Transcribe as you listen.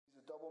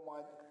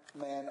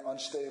man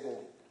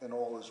unstable in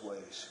all his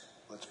ways.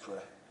 Let's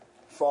pray.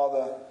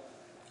 Father,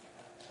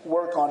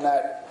 work on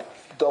that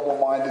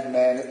double-minded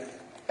man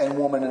and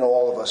woman in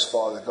all of us,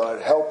 Father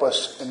God. Help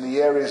us in the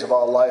areas of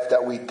our life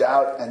that we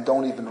doubt and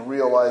don't even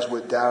realize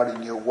we're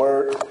doubting your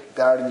word,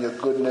 doubting your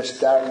goodness,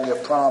 doubting your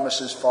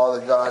promises,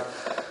 Father God.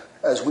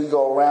 As we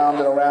go around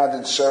and around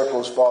in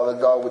circles, Father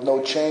God, with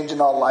no change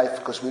in our life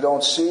because we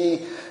don't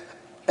see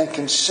and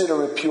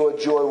consider it pure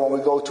joy when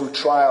we go through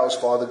trials,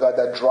 Father God,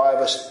 that drive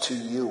us to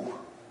you.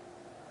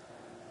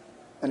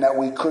 And that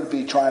we could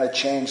be trying to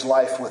change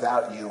life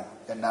without you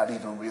and not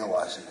even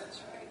realizing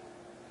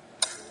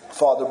it.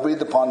 Father,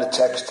 breathe upon the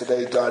text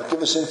today, God.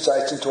 Give us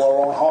insights into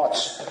our own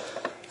hearts.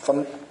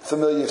 From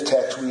familiar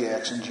text, we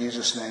ask in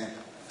Jesus' name.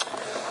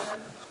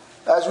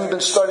 As we've been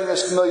studying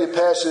this familiar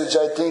passage,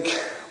 I think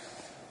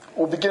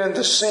we're beginning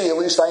to see, at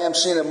least I am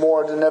seeing it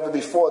more than ever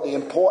before, the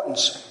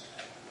importance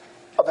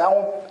of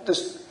how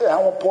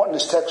important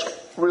this text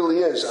really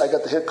is. I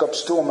got the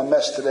hiccups too. I'm a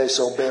mess today,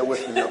 so bear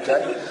with me,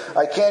 okay?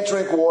 I can't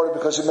drink water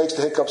because it makes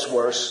the hiccups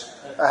worse.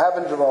 I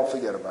haven't, don't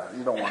forget about it.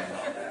 You don't want to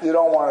know. You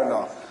don't want to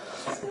know.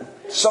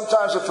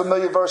 Sometimes a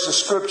familiar verse of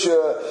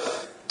Scripture,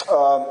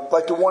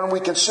 like the one we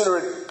consider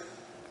it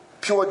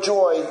pure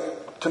joy,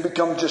 can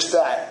become just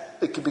that.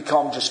 It can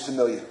become just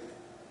familiar.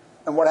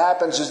 And what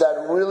happens is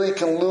that it really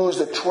can lose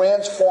the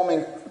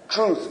transforming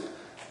truth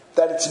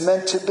that it's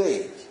meant to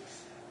be.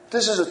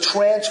 This is a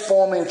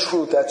transforming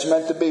truth that's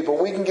meant to be. But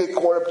we can get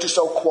caught up just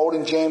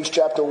quoting James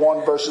chapter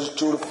 1, verses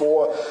 2 to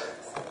 4,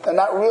 and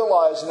not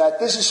realizing that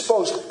this is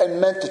supposed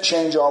and meant to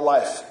change our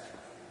life.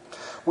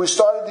 We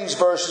started these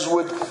verses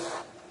with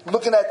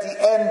looking at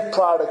the end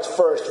product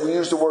first. We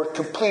used the word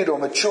complete or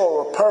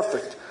mature or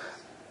perfect.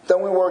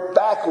 Then we worked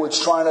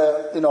backwards trying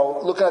to,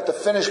 looking at the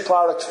finished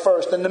product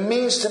first and the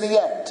means to the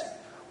end.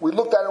 We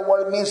looked at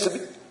what it means to be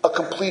a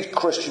complete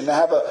Christian, to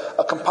have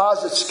a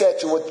composite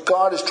sketch of what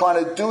God is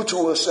trying to do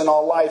to us in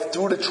our life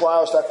through the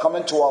trials that come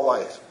into our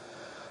life.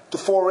 The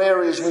 4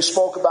 areas we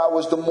spoke about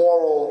was the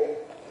moral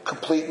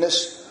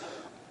completeness,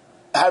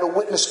 how to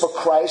witness for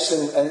Christ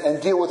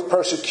and deal with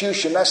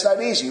persecution. That's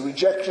not easy.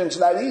 Rejection's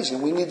not easy.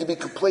 We need to be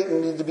complete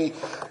and we need to be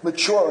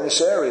mature in this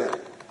area.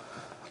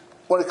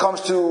 When it comes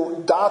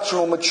to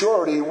doctrinal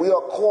maturity, we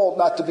are called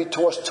not to be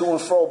tossed to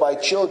and fro by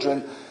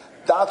children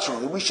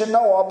doctrinally. We should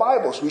know our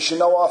Bibles. We should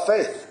know our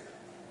faith.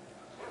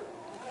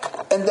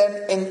 And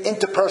then in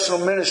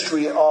interpersonal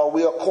ministry, we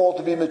are called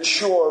to be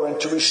mature and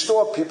to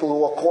restore people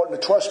who are caught in a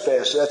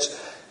trespass.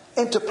 That's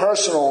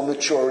interpersonal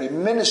maturity,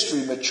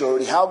 ministry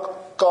maturity, how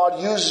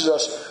God uses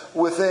us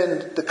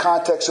within the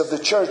context of the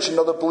church and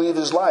other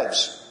believers'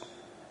 lives.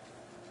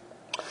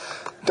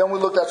 Then we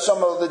looked at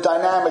some of the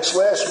dynamics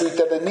last week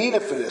that are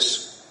needed for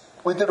this.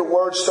 We did a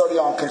word study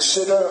on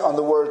consider, on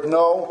the word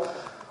know,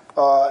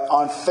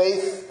 on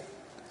faith.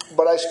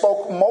 But I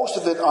spoke most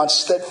of it on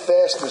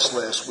steadfastness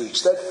last week.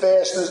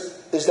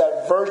 Steadfastness is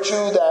that virtue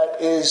that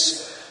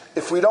is,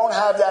 if we don't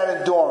have that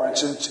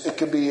endurance, and it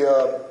can be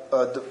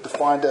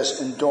defined as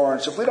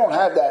endurance. If we don't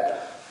have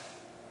that,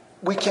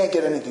 we can't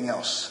get anything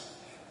else.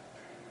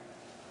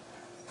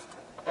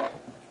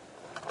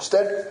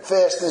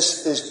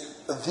 Steadfastness is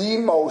the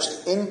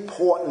most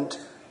important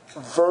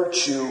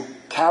virtue,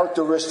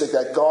 characteristic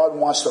that God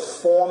wants to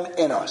form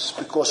in us.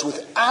 Because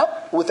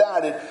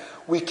without it,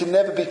 we can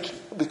never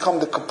become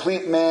the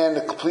complete man,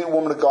 the complete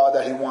woman of God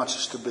that He wants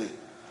us to be.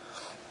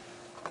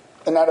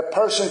 And that a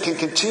person can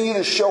continue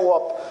to show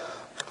up,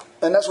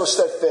 and that's what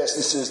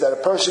steadfastness is, that a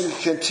person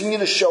can continue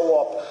to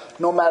show up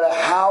no matter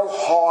how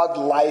hard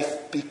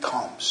life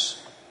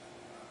becomes.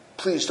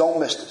 Please don't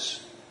miss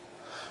this.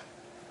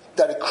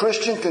 That a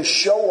Christian can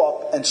show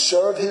up and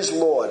serve his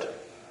Lord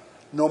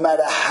no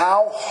matter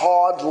how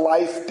hard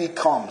life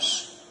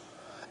becomes.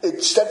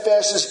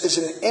 Steadfastness is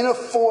an inner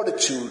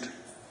fortitude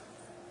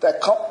that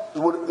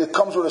it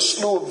comes with a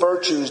slew of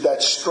virtues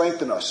that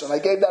strengthen us. And I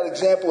gave that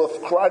example of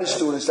karate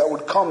students that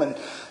would come and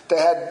they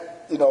had,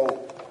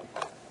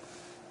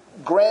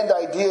 grand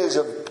ideas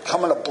of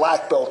becoming a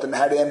black belt and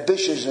had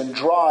ambitions and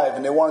drive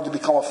and they wanted to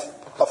become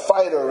a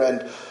fighter.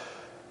 And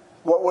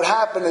what would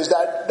happen is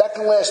that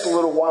can last a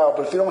little while,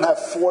 but if you don't have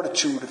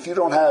fortitude, if you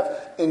don't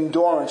have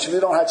endurance, if you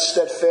don't have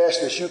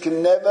steadfastness, you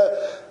can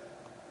never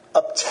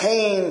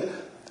obtain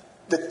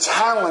the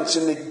talents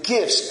and the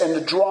gifts and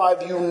the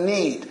drive you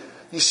need.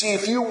 You see,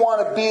 if you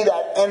want to be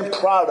that end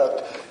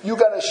product, you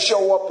got to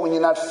show up when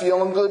you're not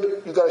feeling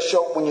good. You got to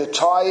show up when you're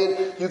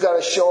tired. You got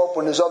to show up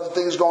when there's other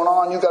things going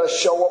on. You got to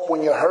show up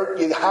when you're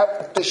hurt. You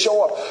have to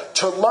show up.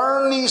 To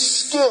learn these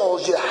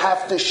skills, you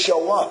have to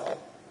show up.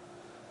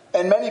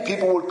 And many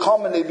people would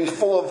come and they'd be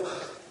full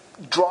of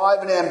drive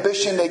and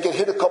ambition. They get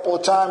hit a couple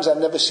of times. I'd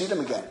never see them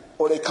again.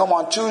 Or they come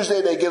on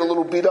Tuesday, they get a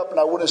little beat up, and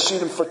I wouldn't see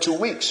them for 2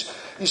 weeks.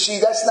 You see,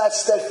 that's not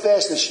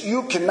steadfastness.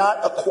 You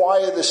cannot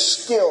acquire the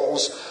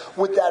skills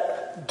with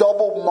that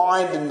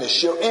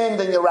double-mindedness. You're in,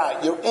 then you're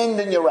out. You're in,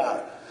 then you're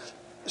out.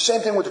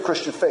 Same thing with the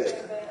Christian faith.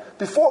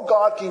 Before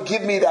God can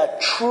give me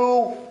that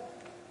true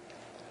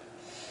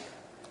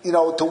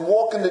to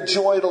walk in the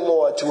joy of the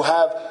Lord, to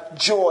have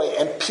joy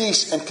and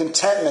peace and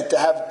contentment, to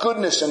have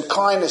goodness and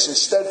kindness and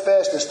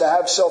steadfastness, to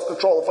have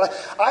self-control.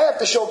 If I have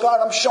to show God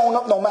I'm showing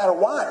up no matter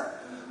what.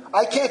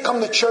 I can't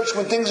come to church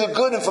when things are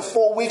good and for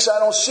 4 weeks I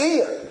don't see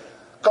you.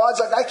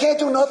 God's like, I can't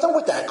do nothing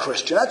with that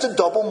Christian. That's a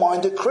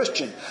double-minded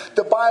Christian.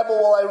 The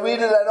Bible, while I read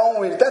it, I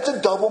don't read it. That's a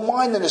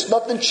double-mindedness.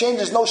 Nothing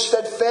changes, no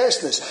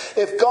steadfastness.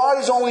 If God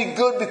is only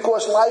good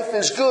because life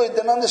is good,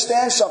 then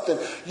understand something.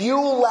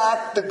 You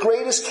lack the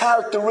greatest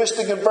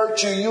characteristic and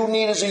virtue you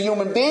need as a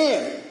human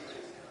being.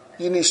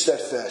 You need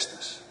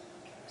steadfastness.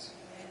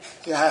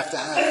 You have to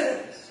have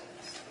it.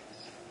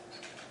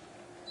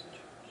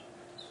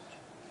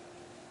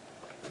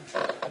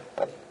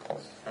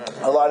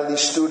 A lot of these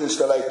students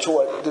that I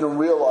taught didn't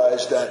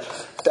realize that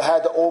they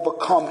had to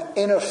overcome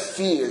inner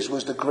fears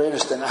was the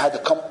greatest thing. I had to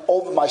come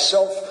over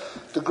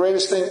myself. The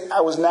greatest thing,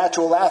 I was a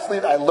natural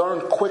athlete. I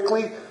learned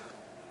quickly.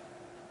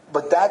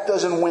 But that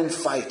doesn't win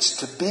fights.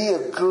 To be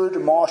a good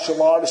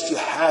martial artist, you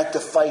had to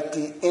fight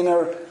the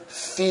inner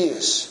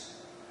fears.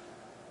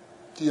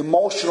 The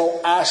emotional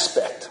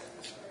aspect.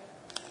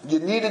 You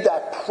needed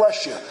that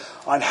pressure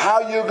on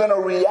how you're going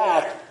to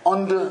react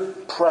under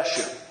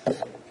pressure.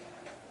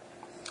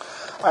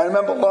 I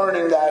remember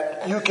learning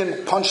that you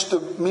can punch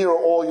the mirror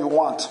all you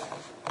want.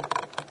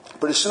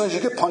 But as soon as you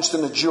get punched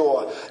in the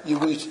jaw, you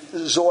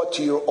resort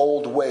to your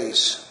old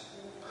ways.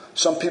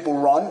 Some people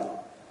run.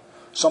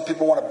 Some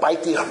people want to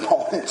bite the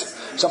opponent.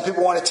 Some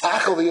people want to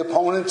tackle the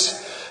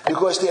opponent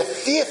because they're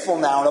fearful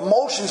now. And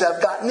emotions have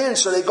gotten in,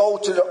 so they go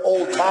to the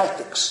old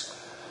tactics.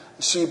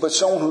 You see, but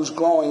someone who's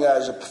growing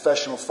as a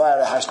professional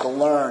fighter has to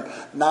learn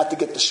not to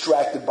get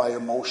distracted by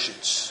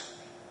emotions.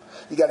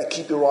 You got to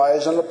keep your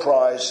eyes on the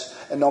prize.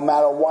 And no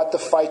matter what the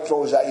fight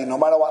throws at you, no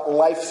matter what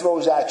life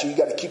throws at you, you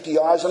got to keep the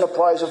eyes on the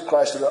prize of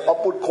Christ, the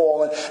upward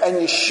calling,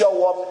 and you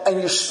show up and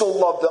you still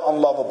love the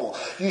unlovable.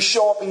 You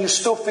show up and you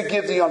still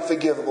forgive the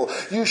unforgivable.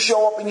 You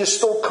show up and you're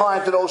still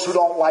kind to those who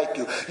don't like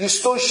you. You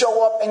still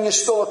show up and you're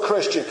still a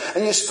Christian.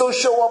 And you still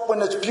show up when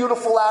it's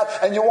beautiful out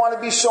and you want to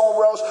be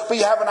somewhere else, but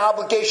you have an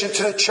obligation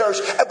to the church,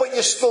 but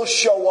you still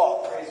show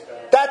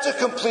up. That's a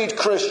complete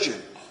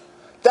Christian.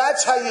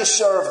 That's how you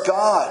serve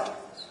God.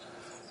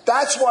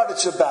 That's what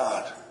it's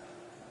about.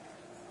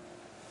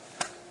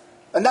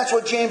 And that's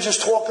what James is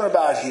talking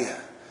about here.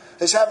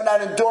 Is having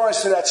that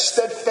endurance, to that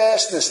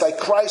steadfastness like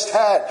Christ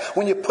had.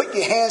 When you put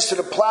your hands to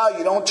the plow,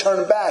 you don't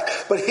turn back.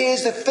 But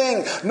here's the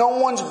thing. No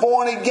one's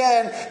born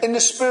again in the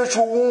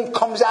spiritual womb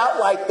comes out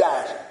like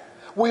that.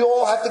 We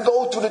all have to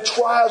go through the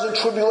trials and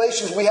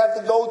tribulations. We have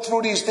to go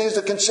through these things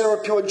to consider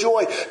it pure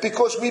joy.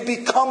 Because we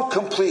become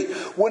complete.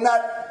 We're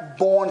not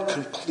born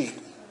complete.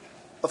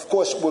 Of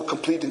course, we're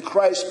complete in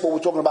Christ, but we're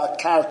talking about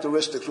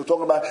characteristics. We're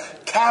talking about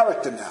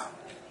character now.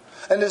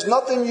 And there's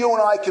nothing you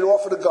and I can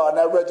offer to God. And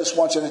I read this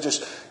once and it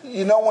just,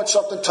 when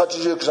something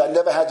touches you, because I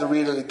never had to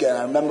read it again.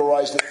 I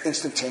memorized it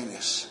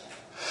instantaneous.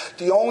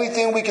 The only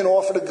thing we can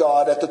offer to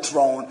God at the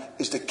throne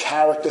is the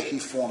character He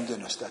formed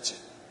in us. That's it.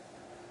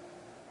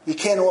 You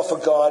can't offer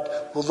God,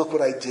 well, look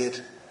what I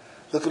did.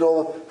 Look at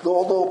all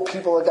the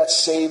people that got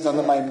saved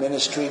under my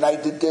ministry and I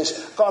did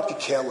this. God could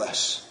care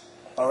less.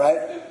 All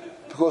right?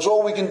 Because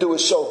all we can do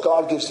is sow.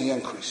 God gives the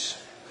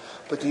increase.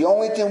 But the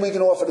only thing we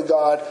can offer to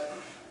God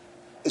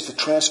is the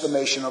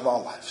transformation of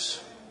our lives.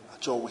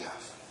 That's all we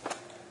have.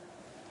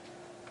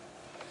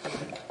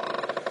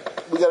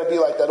 We got to be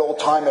like that old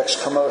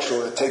Timex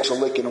commercial that takes a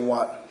licking and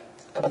what?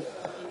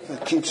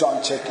 It keeps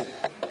on ticking.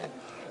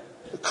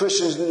 The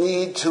Christians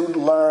need to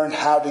learn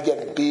how to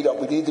get beat up.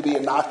 We need to be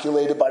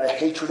inoculated by the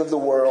hatred of the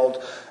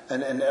world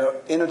and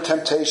inner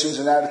temptations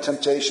and outer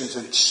temptations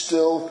and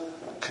still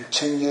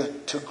continue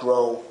to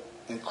grow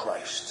in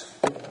Christ.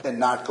 And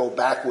not go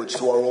backwards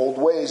to our old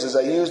ways. As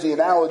I use the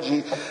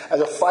analogy, as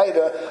a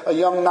fighter, a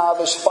young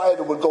novice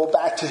fighter would go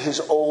back to his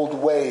old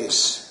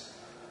ways.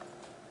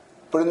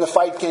 But in the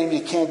fight game,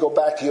 you can't go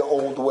back to your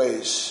old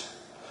ways.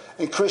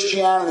 In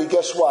Christianity,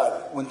 guess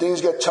what? When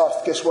things get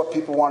tough, guess what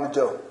people want to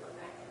do?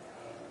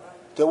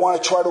 They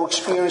want to try to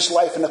experience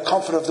life in the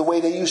comfort of the way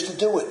they used to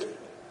do it.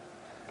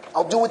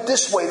 I'll do it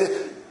this way.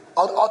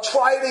 I'll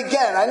try it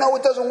again. I know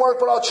it doesn't work,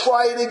 but I'll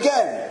try it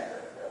again.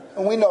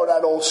 And we know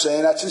that old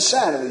saying, that's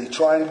insanity.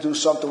 Trying to do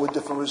something with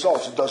different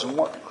results. It doesn't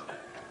work.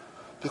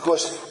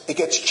 Because it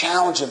gets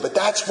challenging. But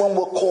that's when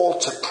we're called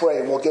to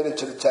pray. And we'll get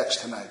into the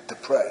text tonight, to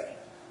pray.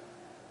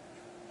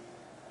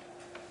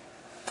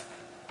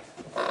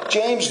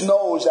 James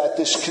knows that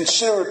this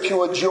consider it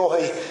pure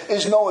joy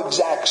is no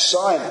exact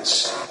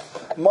science.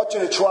 Much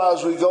of the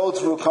trials we go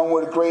through come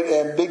with a great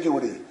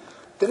ambiguity.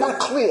 They're not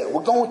clear.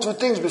 We're going through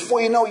things.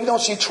 Before you know it, you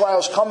don't see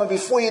trials coming.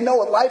 Before you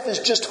know it, life is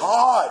just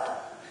hard.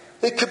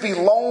 It could be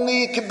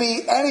lonely. It could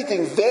be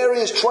anything.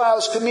 Various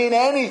trials could mean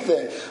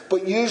anything.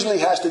 But usually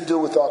has to do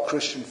with our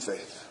Christian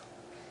faith.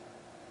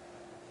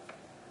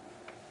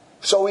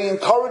 So he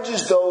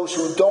encourages those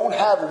who don't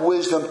have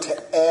wisdom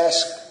to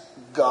ask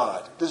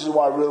God. This is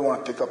what I really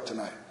want to pick up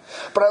tonight.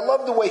 But I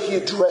love the way he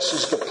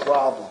addresses the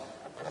problem.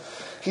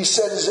 He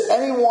says,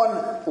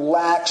 anyone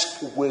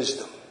lacks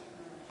wisdom.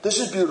 This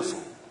is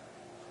beautiful.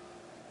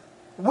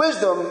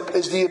 Wisdom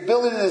is the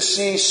ability to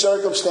see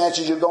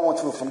circumstances you're going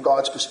through from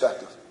God's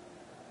perspective.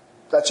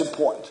 That's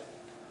important.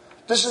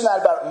 This is not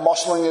about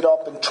muscling it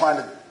up and trying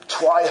to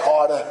try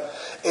harder.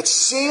 It's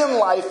seeing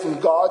life from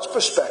God's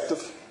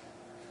perspective,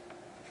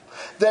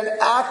 then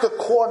act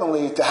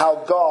accordingly to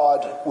how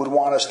God would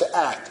want us to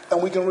act.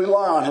 And we can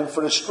rely on Him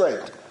for the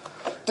strength.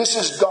 This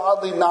is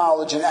godly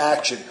knowledge in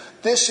action.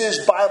 This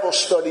is Bible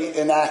study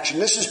in action.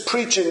 This is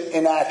preaching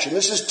in action.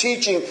 This is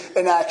teaching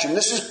in action.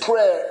 This is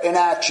prayer in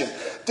action.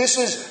 This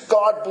is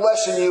God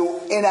blessing you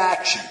in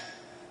action.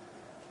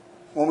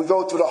 When we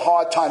go through the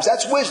hard times,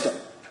 that's wisdom.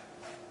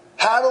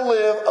 How to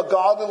live a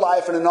godly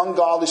life in an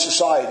ungodly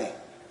society.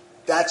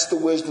 That's the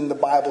wisdom the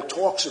Bible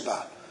talks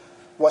about.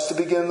 What's the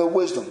beginning of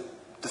wisdom?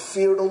 The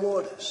fear of the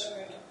Lord is.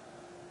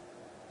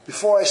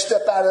 Before I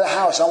step out of the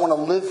house, I want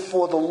to live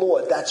for the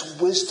Lord. That's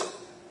wisdom.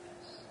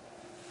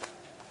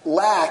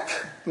 Lack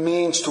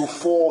means to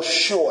fall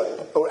short,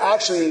 or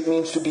actually it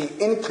means to be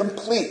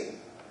incomplete.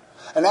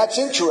 And that's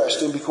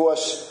interesting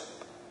because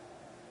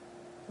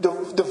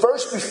the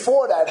verse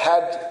before that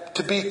had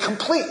to be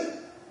complete.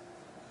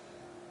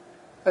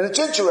 And it's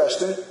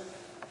interesting,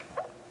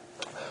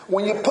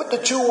 when you put the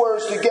two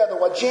words together,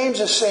 what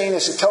James is saying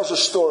is it tells a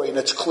story and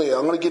it's clear.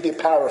 I'm going to give you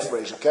a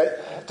paraphrase, okay?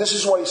 This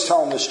is what he's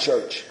telling this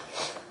church.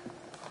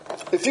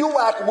 If you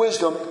lack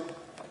wisdom,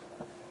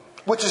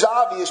 which is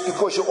obvious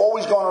because you're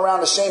always going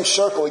around the same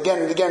circle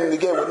again and again and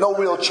again with no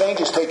real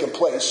changes taking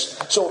place.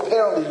 So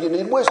apparently you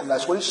need wisdom.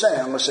 That's what he's saying.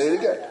 I'm going to say it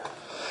again.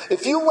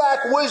 If you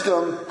lack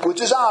wisdom,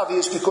 which is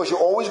obvious because you're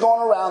always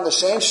going around the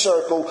same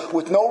circle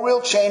with no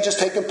real changes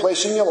taking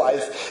place in your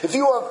life, if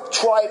you have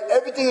tried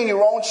everything in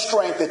your own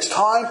strength, it's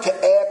time to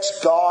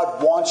ask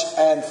God once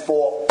and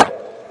for all.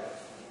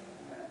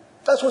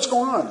 That's what's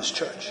going on in this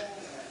church.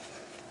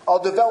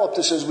 I'll develop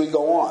this as we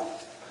go on.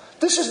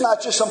 This is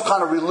not just some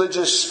kind of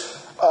religious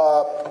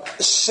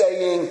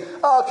saying,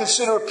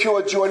 consider it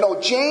pure joy. No,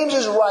 James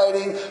is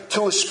writing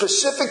to a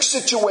specific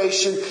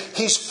situation.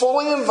 He's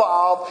fully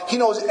involved. He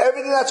knows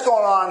everything that's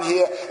going on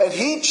here, and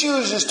he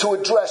chooses to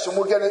address, and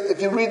we'll get it,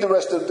 if you read the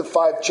rest of the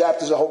 5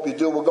 chapters, I hope you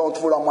do, we're going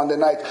through it on Monday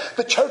night.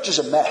 The church is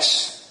a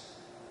mess.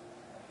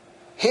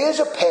 Here's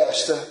a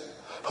pastor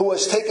who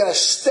has taken a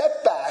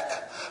step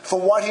back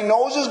from what he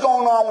knows is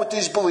going on with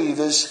these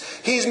believers.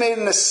 He's made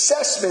an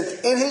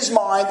assessment in his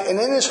mind and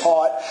in his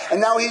heart, and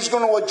now he's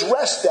going to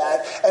address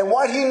that. And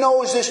what he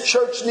knows this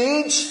church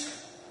needs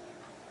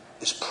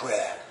is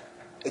prayer.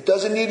 It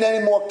doesn't need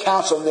any more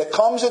counseling. There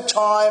comes a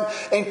time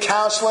in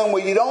counseling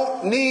where you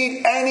don't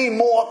need any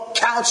more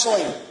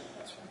counseling.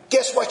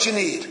 Guess what you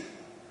need?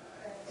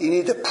 You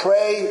need to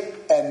pray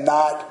and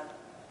not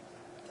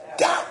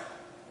doubt.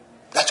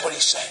 That's what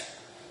he's saying.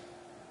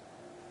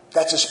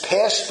 That's as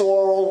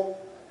pastoral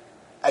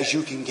as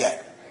you can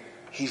get.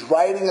 He's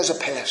writing as a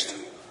pastor.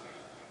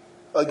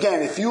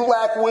 Again, if you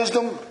lack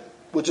wisdom,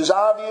 which is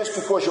obvious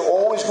because you're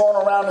always going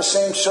around the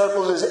same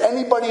circles, is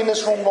anybody in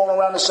this room going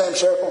around the same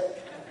circle?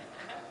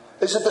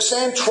 Is it the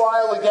same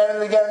trial again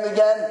and again and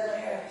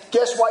again?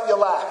 Guess what you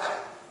lack?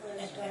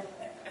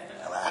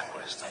 You lack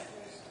wisdom.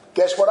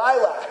 Guess what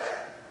I lack?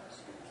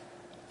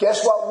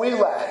 Guess what we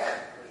lack?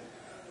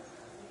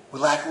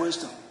 We lack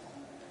wisdom.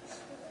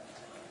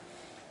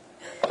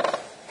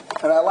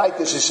 And I like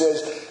this. It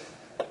says,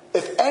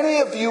 if any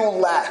of you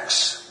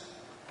lacks,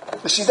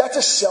 you see, that's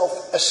a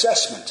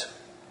self-assessment.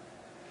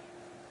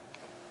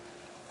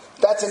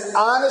 That's an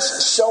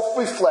honest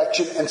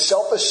self-reflection, and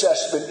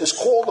self-assessment is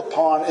called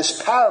upon,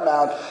 is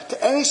paramount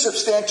to any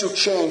substantial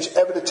change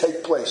ever to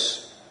take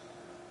place.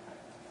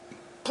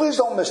 Please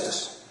don't miss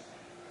this.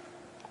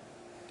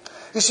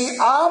 You see,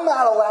 I'm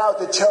not allowed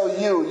to tell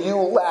you you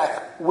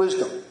lack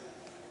wisdom.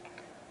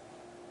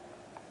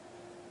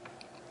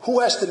 Who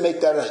has to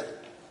make that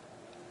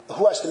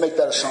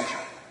assumption?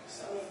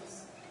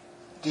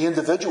 The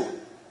individual.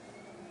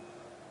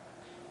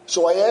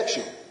 So I ask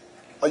you,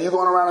 are you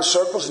going around in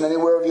circles in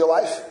anywhere of your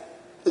life?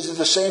 Is it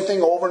the same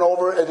thing over and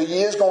over? Are the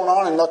years going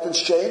on and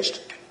nothing's changed?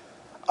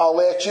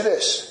 I'll ask you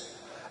this.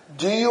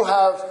 Do you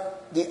have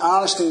the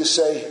honesty to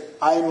say,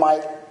 I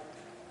might?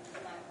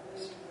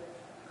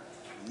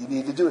 You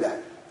need to do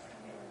that.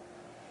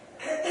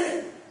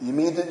 You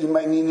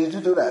might need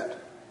to do that.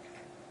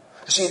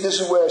 See,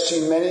 this is where I've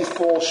seen many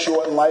fall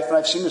short in life, and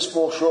I've seen this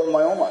fall short in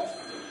my own life.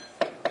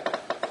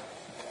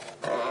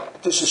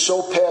 This is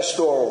so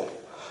pastoral.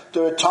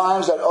 There are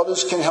times that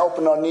others can help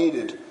and are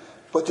needed,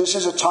 but this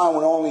is a time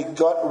when only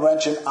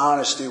gut-wrenching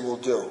honesty will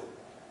do.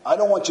 I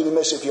don't want you to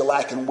miss if you're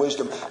lacking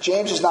wisdom.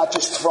 James is not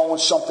just throwing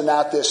something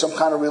out there, some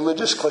kind of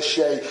religious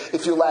cliche,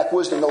 if you lack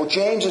wisdom. No,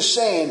 James is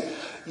saying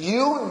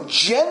you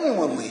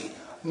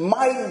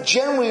might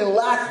genuinely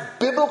lack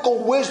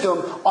biblical wisdom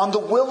on the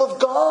will of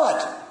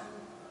God,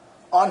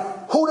 on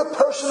who the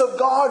person of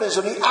God is,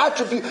 or the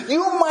attribute. You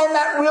might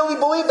not really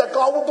believe that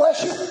God will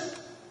bless you.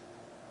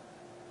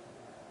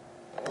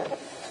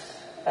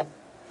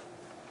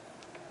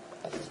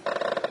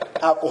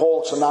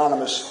 Alcoholics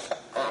Anonymous,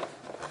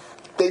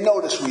 they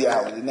know this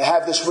reality, and they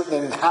have this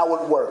written in how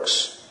it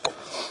works.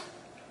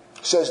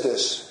 It says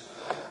this: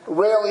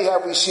 Rarely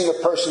have we seen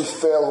a person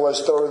fail who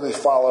has thoroughly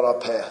followed our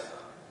path.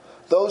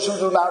 Those who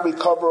do not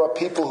recover are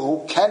people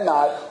who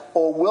cannot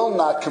or will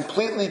not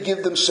completely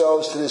give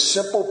themselves to this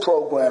simple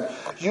program.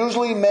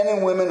 Usually men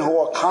and women who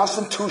are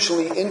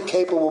constitutionally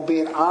incapable of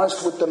being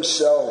honest with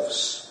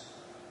themselves.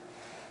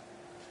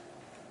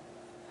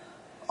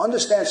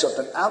 Understand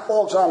something.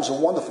 Alcoholics Anonymous is a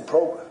wonderful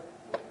program.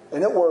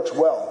 And it works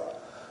well.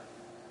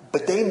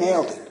 But they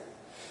nailed it.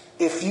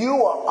 If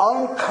you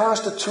are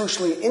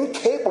unconstitutionally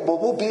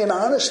incapable of being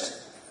honest,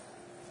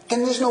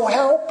 then there's no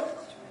help.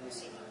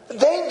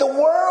 The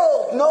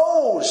world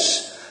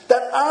knows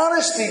that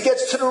honesty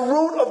gets to the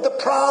root of the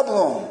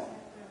problem.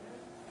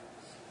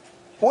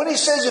 When he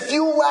says, if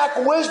you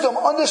lack wisdom,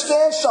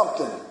 understand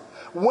something.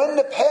 When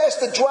the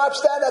pastor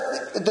drops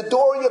that at the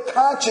door of your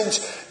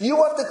conscience,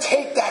 you have to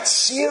take that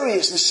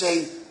serious and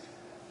say,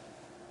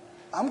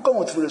 I'm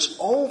going through this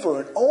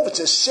over and over. It's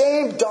the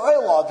same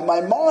dialogue in my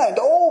mind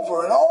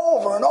over and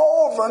over and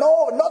over and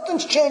over.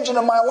 Nothing's changing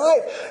in my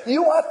life.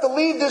 You have to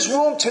leave this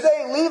room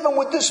today, leaving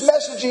with this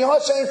message in your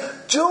heart saying,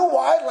 do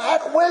I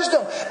lack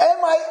wisdom?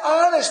 Am I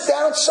honest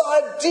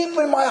downside deep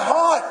in my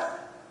heart?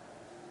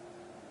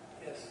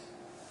 Yes.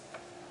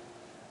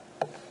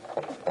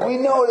 We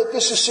know that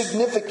this is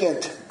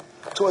significant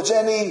towards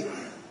any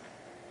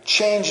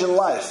change in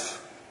life.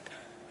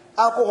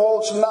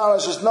 Alcoholics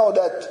Anonymous know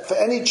that for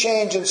any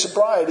change in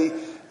sobriety,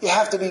 you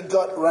have to be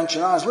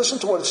gut-wrenching honest. Listen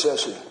to what it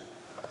says here.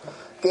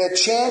 Their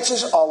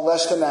chances are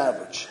less than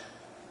average.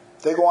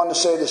 They go on to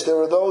say this. There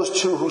are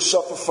those, too, who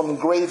suffer from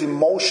grave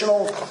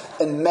emotional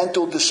and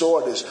mental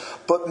disorders.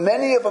 But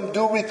many of them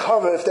do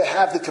recover if they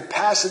have the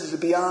capacity to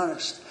be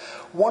honest.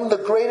 One of the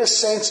greatest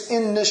saints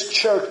in this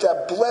church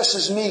that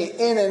blesses me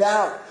in and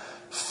out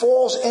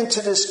falls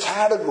into this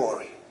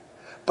category.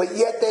 But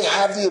yet they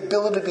have the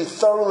ability to be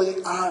thoroughly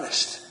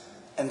honest.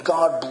 And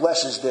God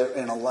blesses their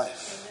inner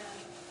life.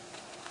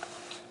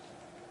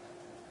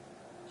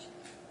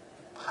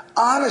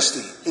 Honesty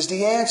is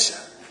the answer.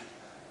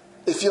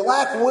 If you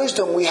lack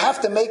wisdom, we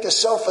have to make a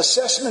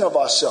self-assessment of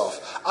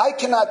ourselves. I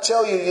cannot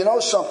tell you, you know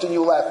something,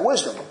 you lack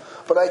wisdom.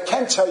 But I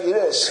can tell you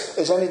this,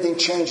 is anything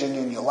changing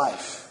in your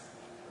life?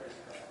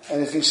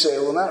 And if you say,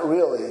 well, not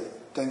really,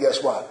 then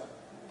guess what?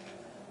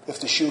 If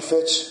the shoe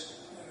fits,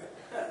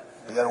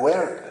 you got to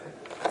wear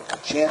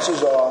it.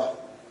 Chances are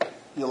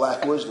you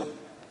lack wisdom.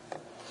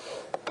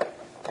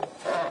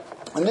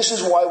 And this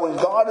is why when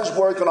God is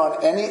working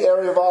on any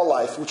area of our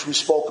life, which we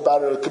spoke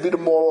about, it could be the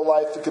moral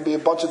life, it could be a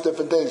bunch of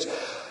different things.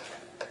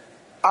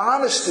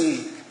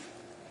 Honesty,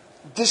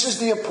 this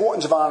is the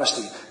importance of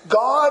honesty.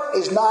 God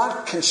is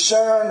not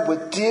concerned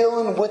with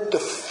dealing with the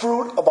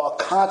fruit of our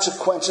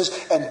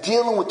consequences and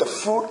dealing with the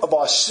fruit of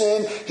our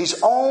sin.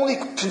 He's only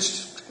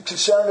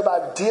concerned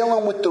about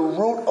dealing with the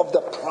root of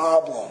the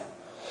problem.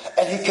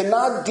 And he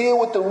cannot deal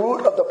with the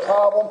root of the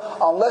problem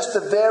unless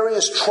the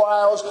various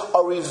trials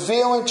are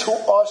revealing to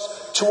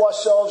us, to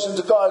ourselves and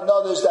to God and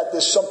others that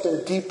there's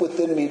something deep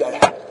within me that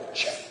has to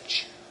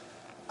change.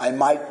 I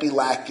might be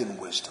lacking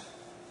wisdom.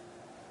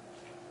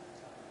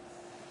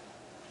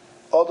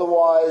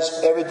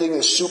 Otherwise, everything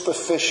is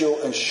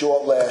superficial and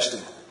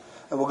short-lasting.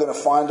 And we're going to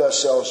find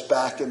ourselves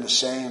back in the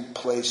same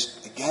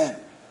place again.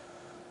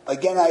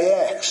 Again,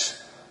 I ask,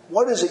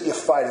 what is it you're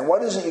fighting?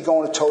 What is it you're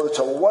going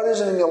toe-to-toe? What is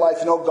it in your life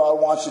you know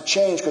God wants to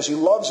change because he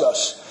loves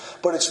us,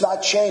 but it's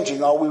not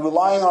changing? Are we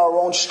relying on our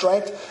own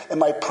strength?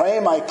 Am I praying?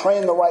 Am I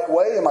praying the right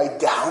way? Am I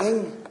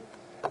doubting?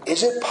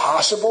 Is it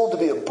possible to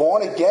be a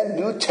born-again,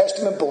 New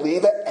Testament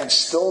believer and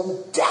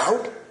still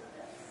doubt?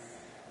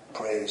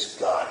 Praise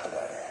God for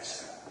that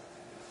answer.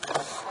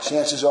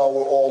 Chances are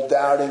we're all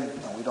doubting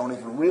and we don't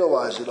even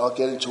realize it. I'll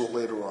get into it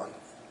later on.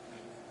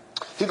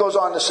 He goes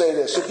on to say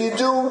this. If you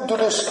do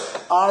this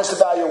honest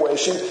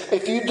evaluation,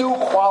 if you do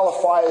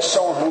qualify as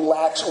someone who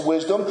lacks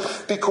wisdom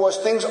because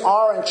things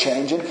aren't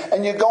changing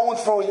and you're going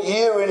through it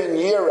year in and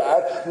year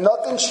out,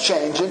 nothing's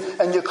changing,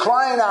 and you're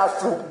crying out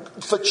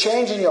for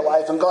change in your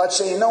life, and God's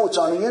saying, no, it's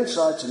on the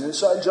inside. It's an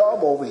inside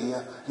job over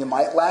here. You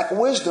might lack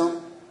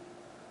wisdom.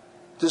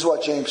 This is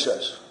what James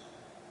says.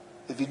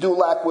 If you do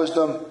lack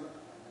wisdom,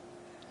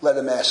 let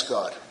him ask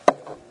God.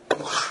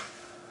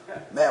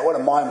 Man, what a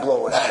mind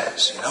blower that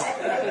is, you know.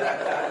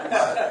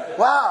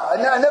 Wow, I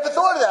never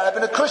thought of that. I've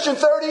been a Christian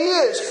 30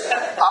 years.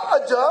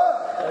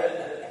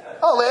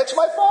 I'll ask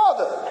my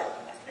Father,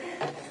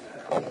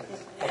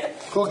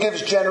 who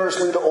gives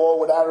generously to all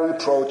without a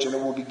reproach, and it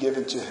will be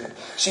given to him.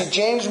 See,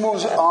 James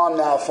moves on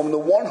now from the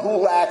one who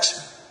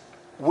lacks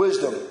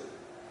wisdom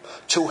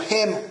to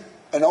him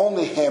and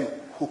only him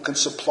who can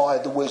supply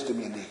the wisdom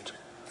you need.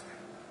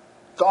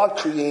 God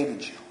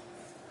created you.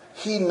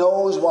 He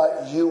knows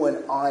what you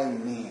and I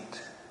need.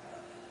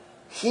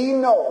 He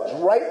knows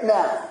right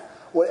now,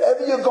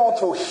 whatever you're going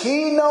through,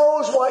 he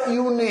knows what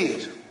you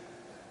need.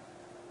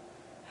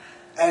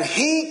 And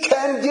he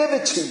can give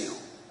it to you.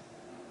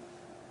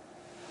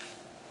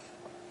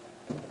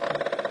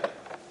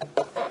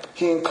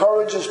 He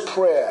encourages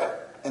prayer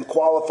and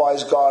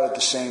qualifies God at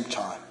the same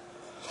time.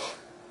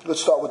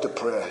 Let's start with the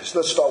prayers.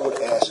 Let's start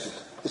with asking.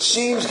 It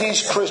seems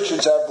these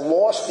Christians have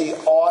lost the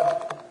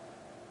art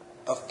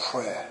of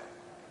prayer.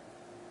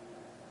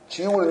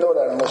 So you wouldn't know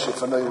that unless you're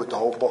familiar with the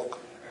whole book.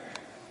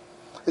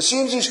 It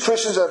seems these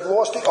Christians have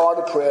lost the art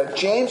of prayer.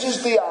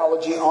 James's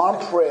theology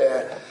on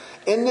prayer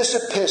in this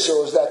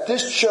epistle is that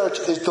this church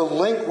is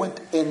delinquent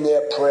in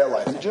their prayer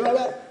life. Did you know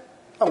that?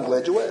 I'm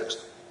glad you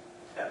asked.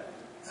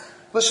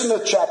 Listen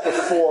to chapter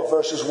 4,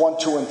 verses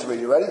 1, 2, and 3.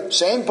 You ready?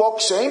 Same book,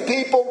 same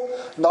people.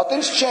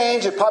 Nothing's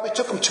changed. It probably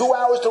took them 2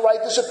 hours to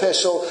write this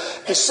epistle.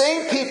 The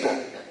same people.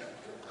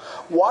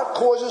 What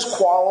causes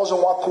quarrels and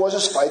what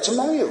causes fights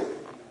among you?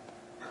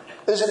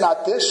 Is it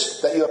not this,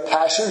 that your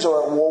passions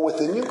are at war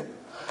within you?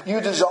 You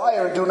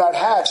desire and do not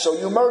have, so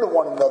you murder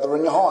one another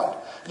in your heart.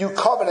 You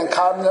covet and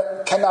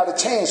cannot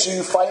attain, so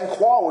you fight and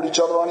quarrel with each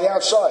other on the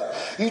outside.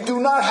 You do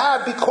not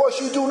have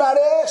because you do not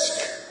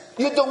ask.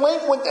 You're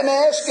delinquent in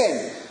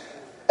asking.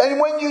 And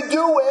when you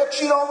do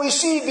ask, you don't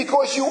receive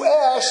because you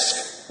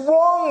ask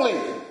wrongly.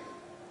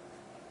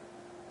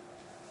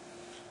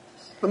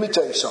 Let me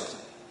tell you something.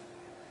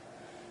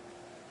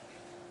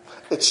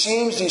 It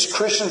seems these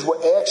Christians were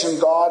asking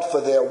God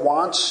for their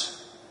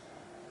wants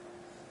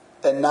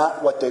and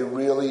not what they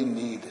really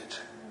needed.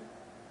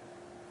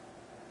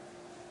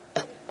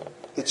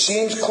 It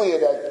seems clear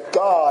that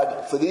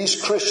God, for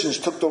these Christians,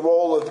 took the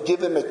role of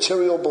giving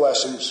material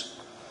blessings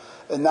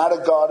and not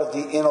a God of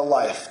the inner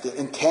life, the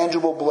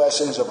intangible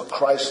blessings of a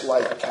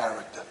Christ-like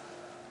character.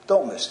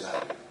 Don't miss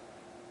that.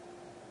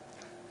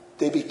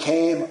 They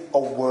became a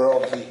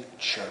worldly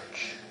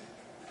church.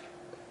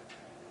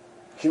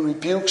 He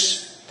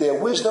rebukes their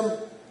wisdom.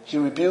 He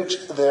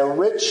rebukes their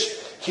rich.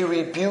 He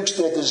rebukes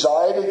their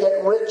desire to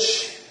get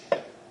rich.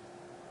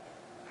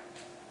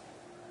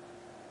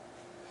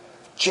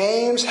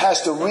 James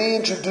has to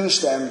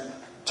reintroduce them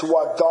to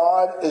what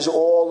God is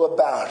all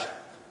about.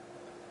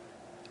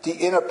 The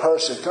inner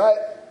person.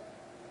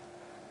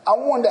 I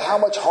wonder how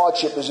much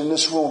hardship is in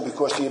this room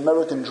because the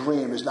American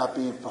dream is not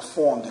being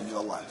performed in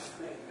your life.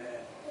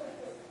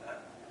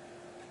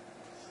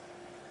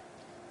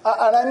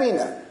 And I mean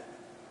that.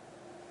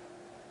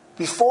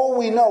 Before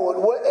we know it,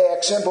 we're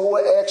asking, but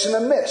we're asking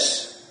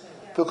amiss.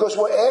 Because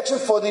we're asking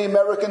for the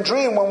American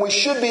dream when we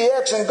should be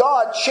asking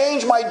God,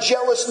 change my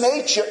jealous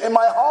nature in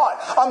my heart.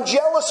 I'm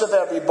jealous of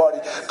everybody.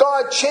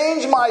 God,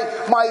 change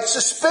my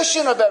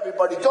suspicion of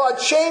everybody. God,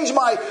 change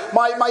my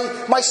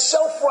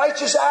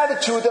self-righteous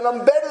attitude that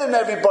I'm better than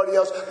everybody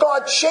else.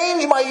 God,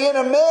 change my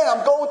inner man.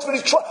 I'm going through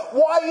these trials.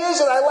 Why is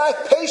it I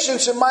lack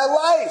patience in my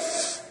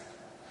life?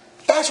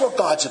 That's what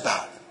God's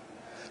about.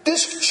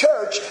 This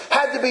church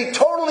had to be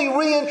totally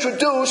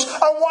reintroduced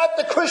on what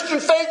the Christian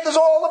faith is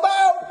all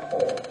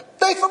about.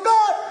 They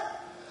forgot.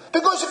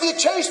 Because if you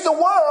chase the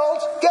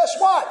world, guess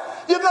what?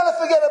 You're going to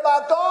forget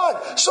about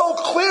God. So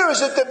clear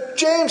is it that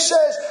James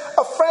says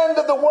a friend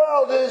of the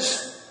world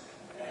is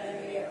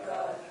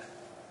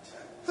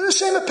they're the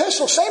same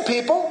epistle, same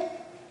people.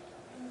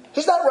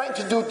 He's not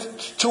writing to do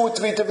 2 or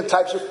 3 different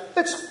types of...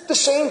 It's the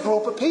same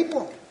group of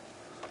people.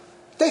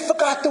 They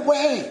forgot the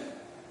way.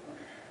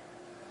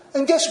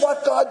 And guess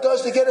what God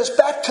does to get us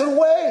back to the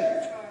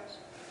way?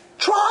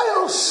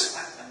 Trials.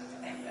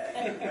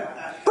 Praise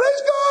God.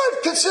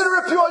 Consider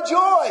it pure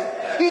joy.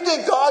 You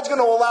think God's going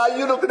to allow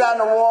you to go down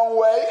the wrong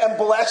way and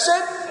bless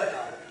it?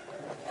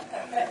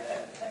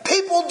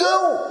 People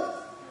do.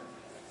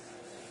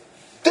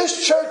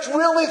 This church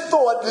really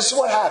thought this is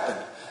what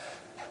happened.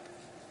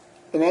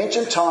 In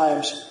ancient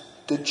times,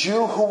 the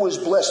Jew who was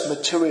blessed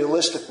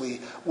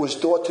materialistically was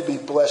thought to be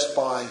blessed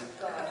by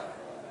God.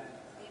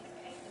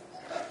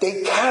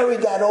 They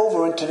carried that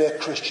over into their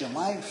Christian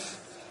life.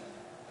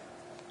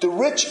 The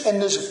rich in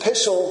this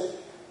epistle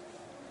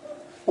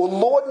were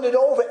lording it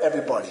over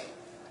everybody.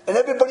 And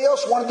everybody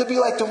else wanted to be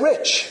like the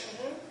rich.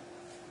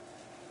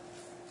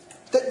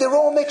 They're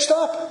all mixed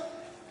up.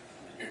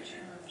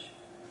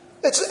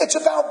 It's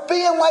about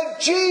being like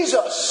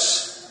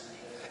Jesus.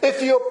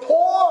 If you're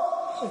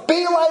poor,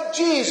 be like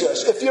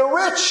Jesus. If you're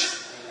rich,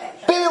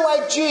 be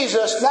like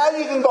Jesus. Now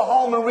you can go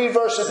home and read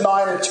verses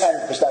 9 and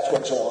 10 because that's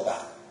what it's all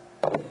about.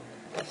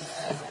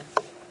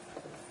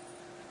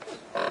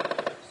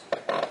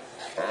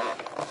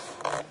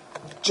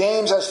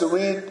 James has to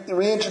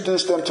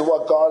reintroduce them to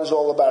what God is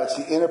all about. It's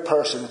the inner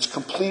person. It's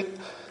complete.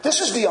 This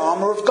is the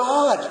armor of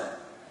God.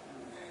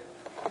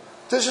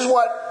 This is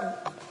what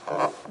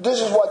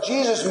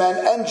Jesus meant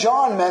and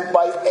John meant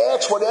by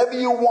ask whatever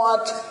you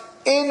want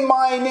in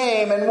my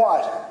name and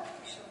what?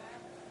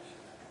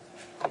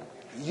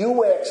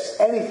 You ask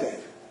anything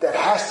that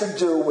has to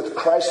do with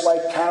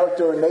Christ-like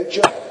character and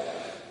nature,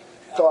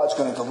 God's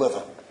going to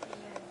deliver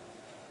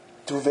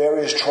through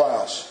various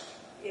trials.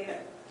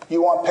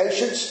 You want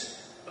patience?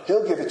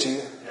 He'll give it to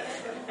you.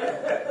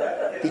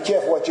 Be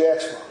careful what you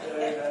ask for.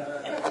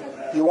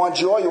 You want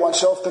joy? You want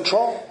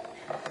self-control?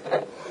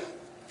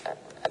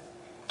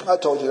 I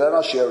told you that, and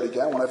I'll share it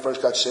again. When I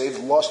first got saved,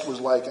 lust was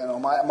like,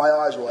 my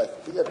eyes were like,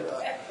 forget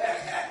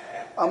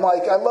that. I'm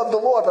like, I love the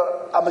Lord,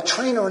 but I'm a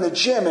trainer in a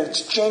gym, and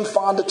it's Jane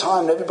Fonda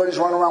time, and everybody's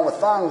running around with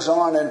thongs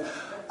on, and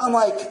I'm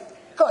like,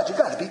 God, you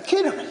got to be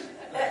kidding me.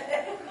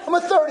 I'm a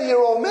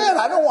 30-year-old man.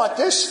 I don't want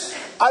this.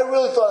 I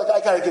really thought,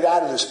 I got to get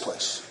out of this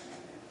place.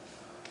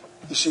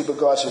 You see, but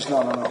God says, no.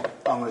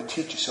 I'm going to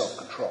teach you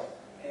self-control.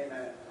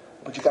 Amen.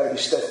 But you got to be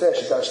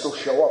steadfast. You got to still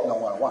show up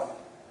no matter what.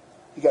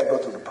 You got to go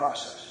through the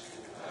process.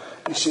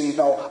 You see,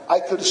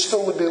 I could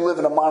still be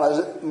living a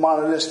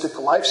monotheistic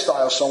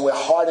lifestyle somewhere,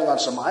 hiding on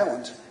some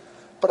island,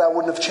 but I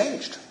wouldn't have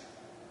changed.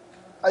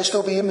 I'd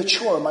still be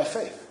immature in my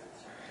faith.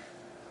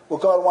 Well,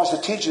 God wants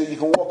to teach you that you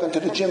can walk into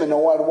the gym and know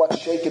what's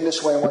shaking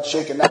this way and what's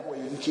shaking that way.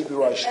 You can keep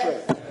your eyes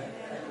straight.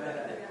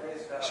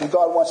 See,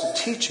 God wants to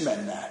teach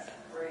men that.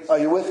 Are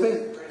you with me?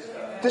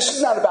 This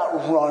is not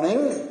about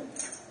running.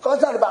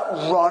 God's not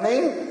about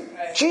running.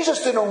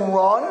 Jesus didn't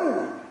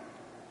run.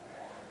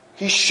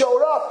 He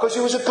showed up because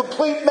he was a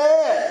complete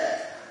man.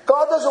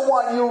 God doesn't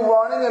want you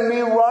running and me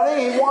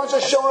running. He wants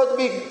us showing up to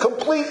be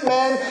complete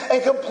men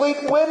and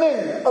complete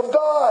women of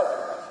God.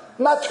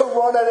 Not to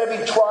run at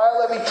every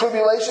trial, every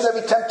tribulation,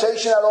 every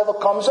temptation that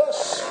overcomes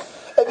us.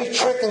 Every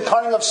trick and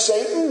cunning of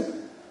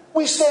Satan.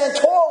 We stand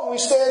tall and we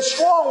stand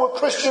strong. We're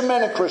Christian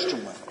men and Christian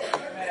women.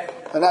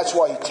 And that's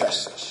why he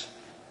tests us.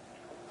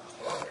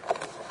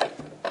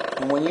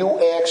 And when you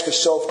ask for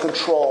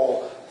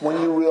self-control,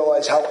 when you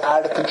realize how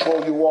out of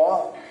control you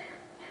are,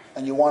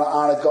 and you want to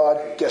honor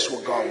God, guess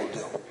what God will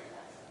do?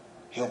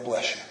 He'll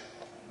bless you.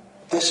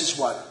 This is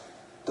what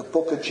the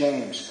book of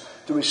James,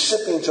 the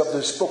recipients of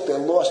this book,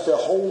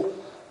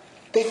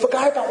 they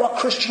forgot about what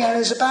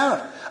Christianity is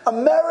about.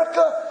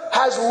 America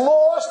has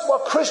lost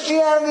what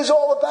Christianity is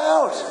all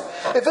about.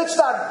 If it's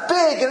not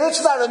big and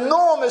it's not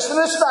enormous and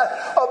it's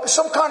not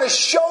some kind of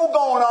show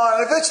going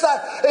on,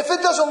 if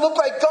it doesn't look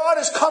like God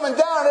is coming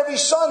down every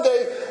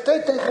Sunday,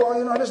 they think,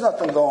 well, there's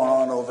nothing going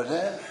on over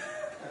there.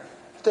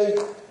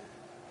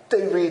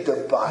 They read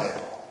the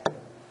Bible.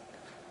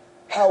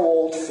 How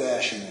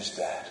old-fashioned is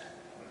that?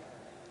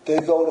 They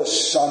go to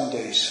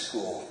Sunday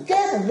school.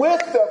 Get with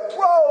the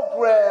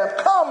program.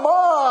 Come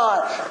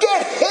on.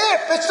 Get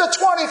hip. It's the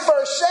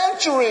 21st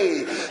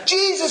century.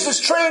 Jesus is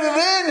trading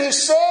in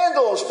his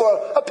sandals for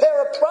a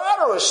pair of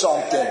Prada or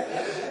something.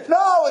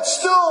 No, it's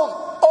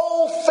still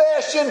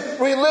old-fashioned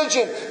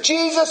religion.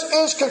 Jesus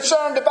is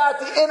concerned about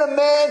the inner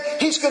man.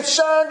 He's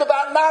concerned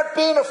about not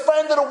being a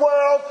friend of the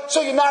world,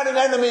 so you're not an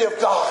enemy of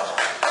God.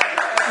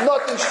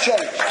 Nothing's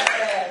changed.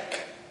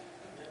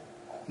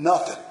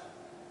 Nothing.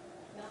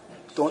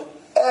 Don't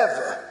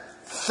ever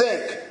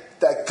think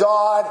that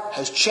God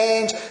has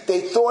changed.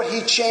 They thought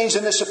he changed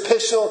in this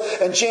epistle,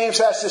 and James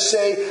has to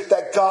say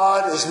that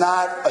God is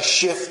not a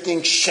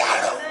shifting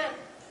shadow.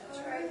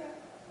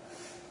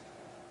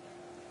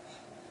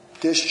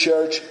 This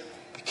church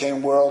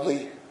became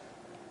worldly,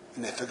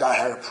 and they forgot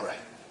how to pray.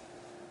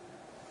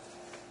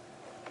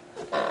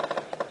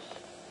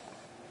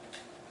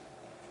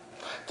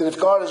 That if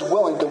God is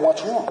willing, then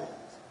what's wrong?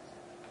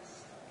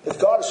 If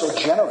God is so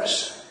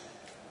generous,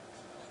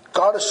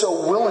 God is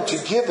so willing to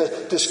give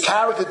this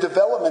character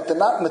development and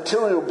not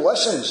material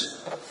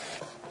blessings,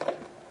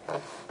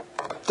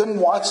 then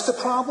what's the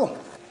problem?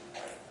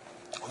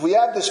 We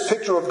have this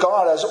picture of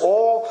God as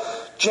all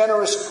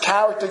generous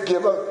character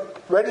giver,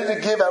 ready to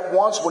give at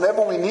once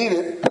whenever we need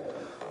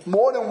it,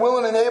 more than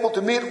willing and able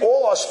to meet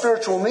all our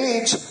spiritual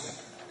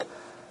needs.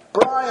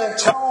 Brian,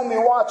 tell me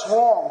what's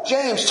wrong.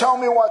 James, tell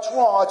me what's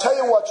wrong. I'll tell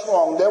you what's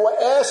wrong. They were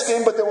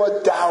asking, but they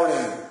were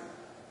doubting.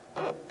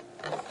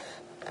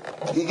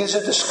 He gives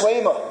a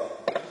disclaimer.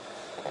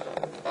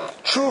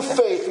 True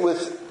faith,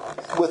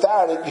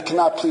 without it, you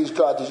cannot please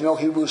God. Did you know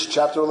Hebrews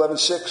chapter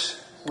 11:6?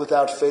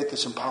 Without faith,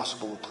 it's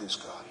impossible to please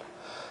God.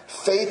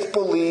 Faith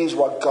believes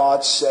what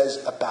God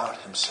says about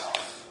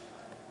himself.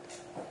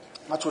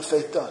 That's what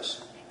faith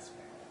does.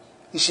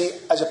 You see,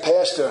 as a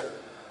pastor,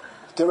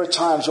 there are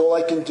times all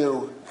I can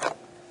do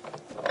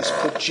is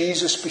put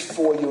Jesus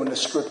before you in the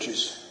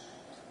scriptures.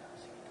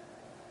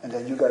 And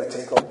then you got to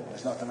take over.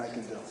 There's nothing I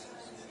can do.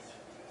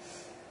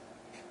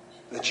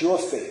 It's your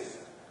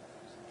faith.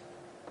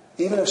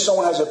 Even if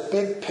someone has a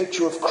big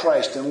picture of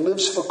Christ and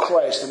lives for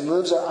Christ and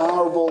lives an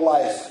honorable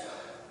life,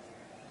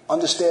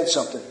 understand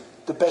something.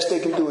 The best they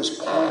can do is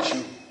point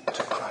you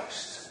to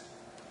Christ.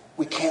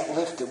 We can't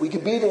lift it. We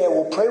can be there.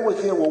 We'll pray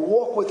with you. We'll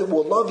walk with you.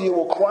 We'll love you.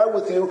 We'll cry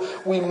with you.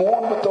 We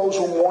mourn with those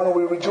who mourn and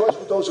we rejoice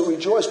with those who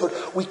rejoice.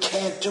 But we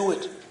can't do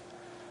it.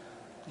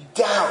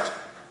 Doubt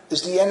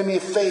is the enemy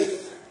of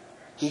faith.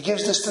 He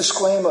gives this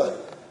disclaimer.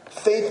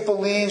 Faith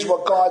believes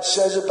what God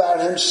says about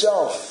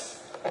himself.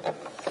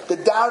 The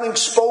doubting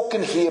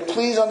spoken here,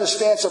 please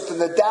understand something.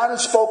 The doubting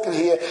spoken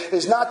here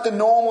is not the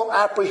normal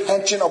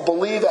apprehension a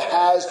believer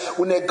has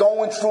when they're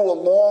going through a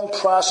long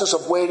process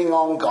of waiting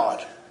on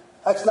God.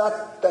 That's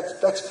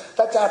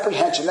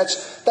apprehension.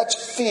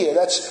 That's fear.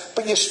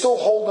 But you're still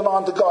holding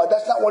on to God.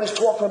 That's not what he's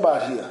talking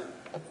about here.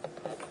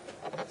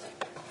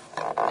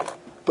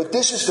 But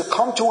this is to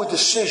come to a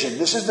decision.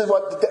 This is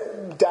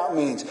what doubt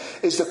means,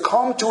 is to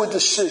come to a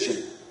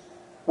decision,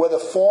 whether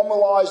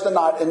formalized or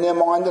not in their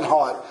mind and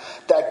heart,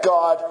 that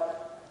God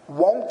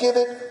won't give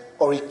it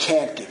or he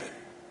can't give it.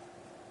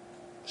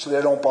 So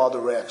they don't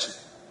bother asking.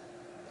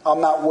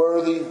 I'm not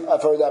worthy.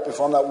 I've heard that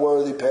before. I'm not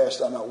worthy,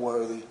 Pastor. I'm not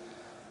worthy.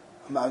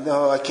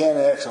 No, I can't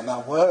ask. I'm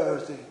not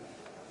worthy.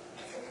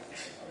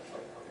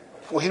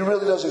 Well, he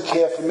really doesn't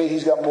care for me.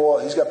 He's got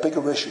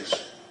bigger issues.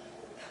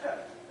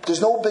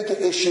 There's no bigger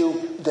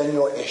issue than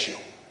your issue.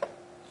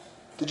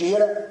 Did you hear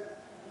that?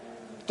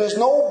 There's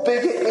no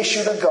bigger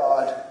issue to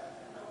God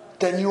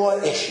than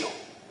your issue.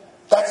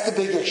 That's the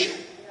big issue.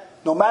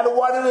 No matter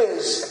what it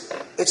is,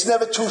 it's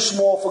never too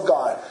small for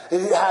God.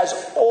 It has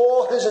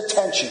all His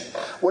attention.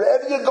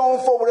 Whatever you're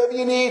going for, whatever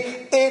you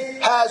need,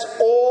 it has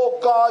all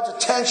God's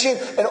attention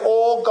and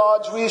all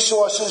God's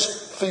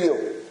resources for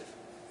you.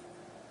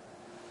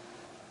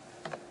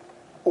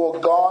 Or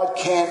God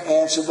can't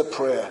answer the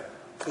prayer.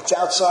 It's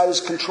outside His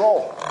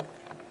control.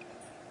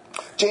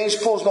 James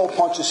pulls no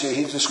punches here.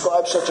 He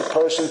describes such a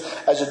person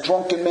as a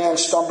drunken man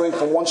stumbling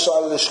from one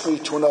side of the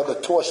street to another,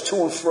 tossed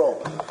to and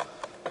fro.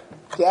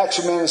 The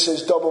actual man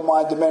says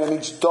double-minded man. It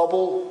means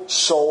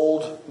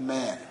double-souled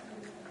man.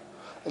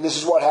 And this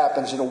is what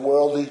happens in a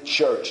worldly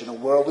church, in a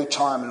worldly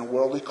time, in a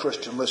worldly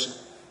Christian. Listen,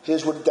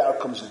 here's where the doubt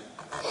comes in.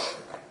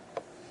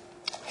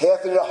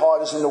 Half of their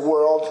heart is in the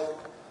world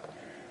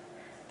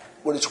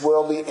with its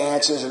worldly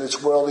answers and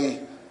its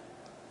worldly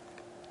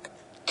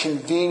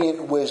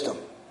convenient wisdom.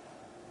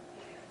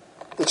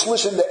 It's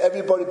listening to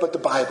everybody but the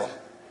Bible.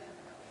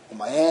 Well,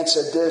 my aunt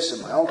said this,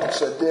 and my uncle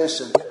said this,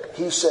 and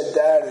he said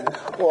that.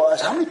 And well,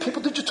 how many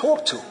people did you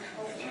talk to?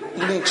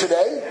 You mean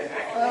today?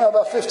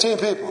 About 15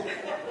 people.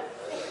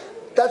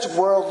 That's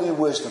worldly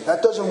wisdom.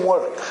 That doesn't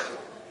work.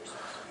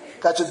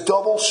 That's a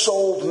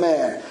double-souled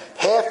man.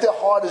 Half their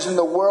heart is in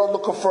the world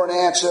looking for an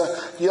answer.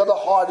 The other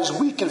heart is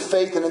weak in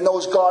faith and it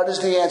knows God is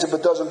the answer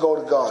but doesn't go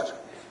to God.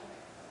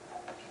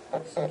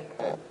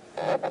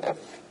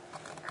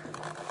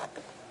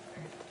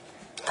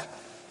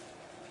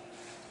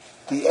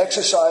 The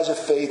exercise of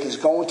faith is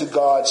going to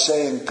God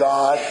saying,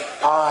 God,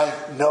 I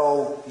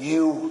know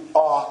you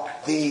are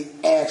the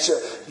answer.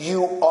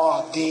 You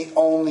are the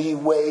only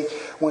way.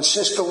 When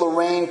Sister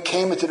Lorraine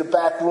came into the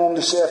back room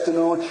this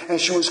afternoon and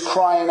she was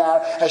crying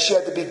out as she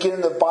had the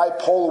beginning of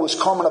bipolar was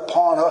coming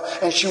upon her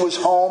and she was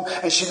home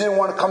and she didn't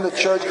want to come to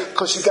church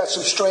because she got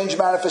some strange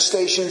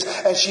manifestations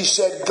and she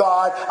said,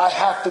 God, I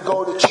have to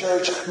go to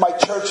church, my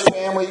church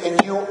family,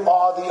 and you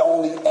are the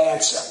only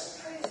answer.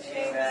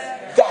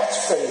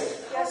 That's faith.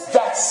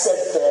 That's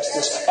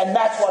steadfastness. And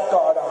that's what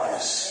God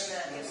honors.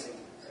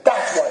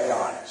 That's what He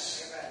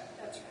honors.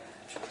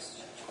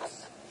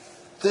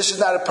 This is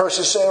not a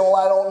person saying, well,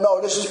 I don't know.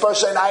 This is a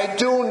person saying, I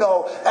do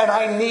know, and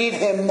I need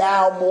Him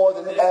now more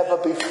than ever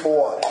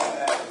before.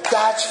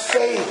 That's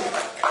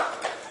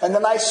faith. And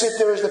then I sit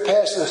there as the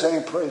pastor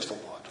saying, praise the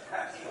Lord.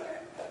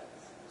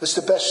 It's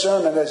the best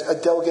sermon.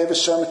 Adele gave a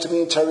sermon to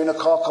me and Terry in a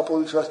car a couple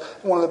of weeks ago.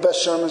 One of the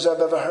best sermons I've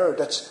ever heard.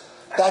 That's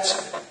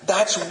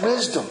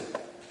wisdom.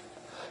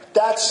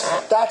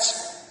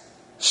 That's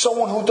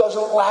someone who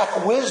doesn't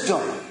lack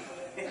wisdom.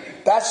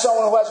 That's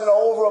someone who has an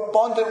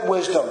overabundant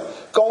wisdom.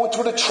 Going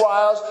through the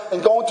trials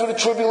and going through the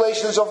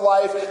tribulations of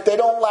life, they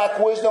don't lack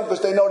wisdom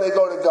because they know they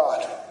go to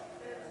God.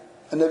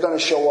 And they're going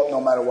to show up no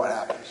matter what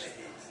happens.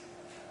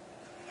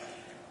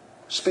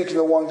 Speaking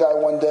to one guy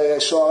one day, I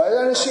saw him.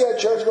 I didn't see him at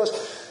church. He goes,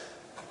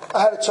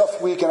 I had a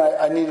tough week and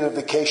I needed a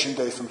vacation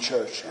day from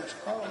church. I was,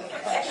 oh.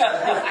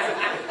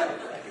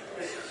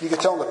 You can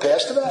tell the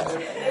pastor that?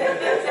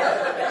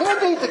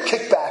 You need to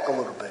kick back a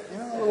little bit. You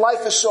know,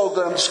 life is so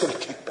good, I'm just going to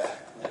kick back.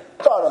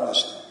 God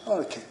understands. I'm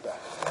going to kick back.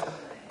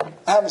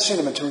 I haven't seen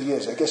him in 2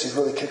 years. I guess he's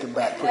really kicking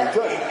back pretty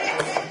good.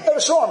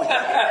 Never saw him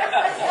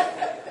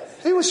again.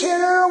 He was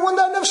here one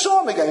day, I never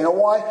saw him again. You know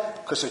why?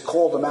 Because they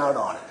called him out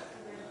on it.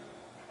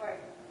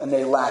 And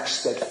they lacked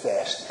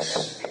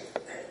steadfastness.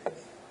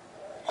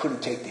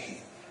 Couldn't take the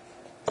heat.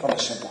 From a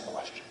simple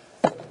question.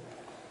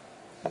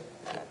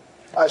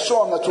 I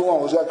saw him not too long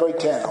ago. He's got a great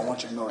tan. I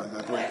want you to know that.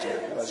 He's got a great tan.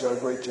 He's got a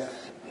great tan.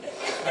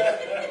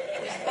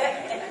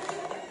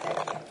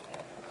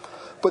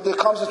 But there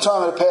comes a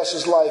time in a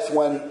pastor's life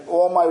when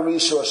all my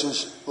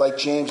resources, like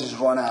James's,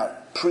 run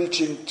out.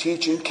 Preaching,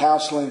 teaching,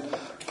 counseling,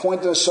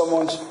 pointing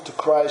someone to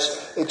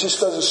Christ. It just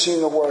doesn't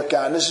seem to work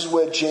out. And this is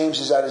where James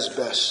is at his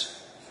best.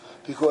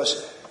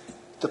 Because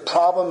the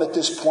problem at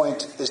this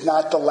point is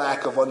not the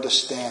lack of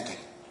understanding.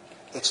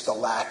 It's the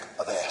lack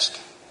of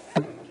asking.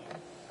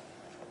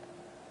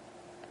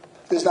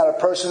 There's not a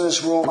person in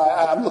this room.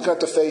 I'm looking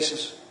at the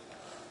faces.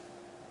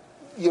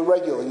 You're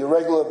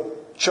regular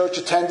church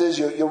attenders.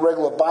 You're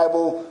regular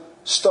Bible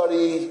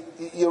study.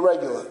 You're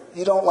regular.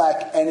 You don't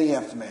lack any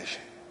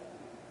information.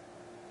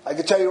 I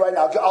can tell you right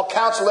now. I'll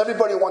counsel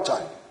everybody at one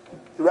time.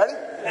 You ready?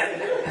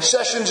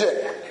 Session's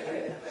in.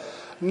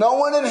 No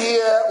one in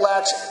here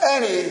lacks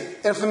any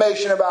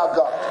information about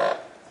God.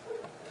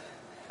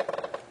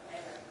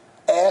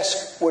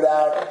 Ask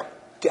without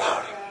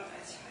doubting.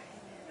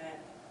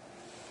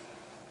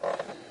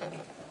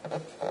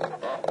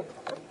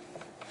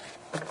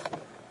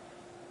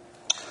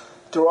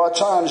 There are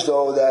times,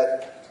 though,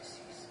 that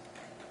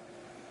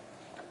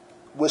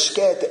we're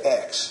scared to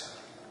ask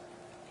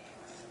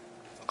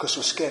because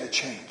we're scared of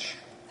change.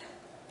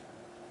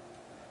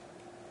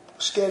 We're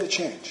scared of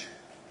change.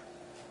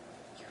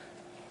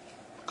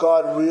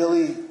 God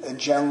really and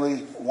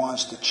genuinely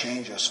wants to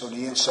change us from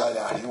the inside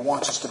out. He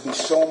wants us to be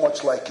so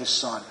much like His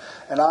Son.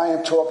 And I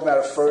am talking about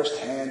a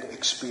first-hand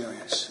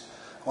experience.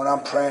 When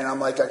I'm praying, I'm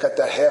like, I got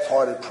that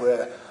half-hearted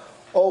prayer.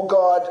 Oh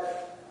God,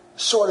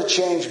 sort of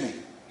change me.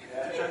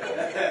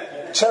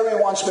 Terry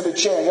wants me to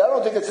change. I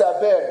don't think it's that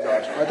bad,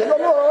 God. I think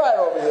I'm all right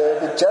over here.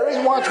 But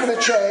Terry wants me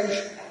to change.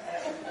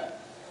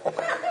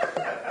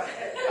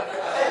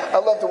 I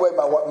love the way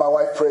my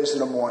wife prays in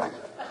the morning.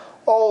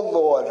 Oh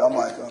Lord. I'm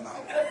like, oh no.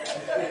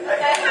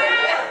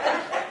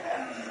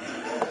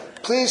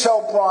 Please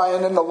help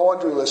Brian, and the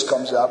laundry list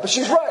comes out. But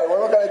she's right. What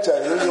am I going to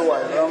tell you? Here's your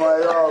wife. I'm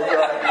like, oh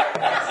God.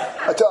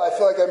 I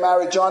feel like I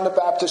married John the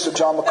Baptist or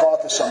John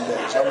MacArthur some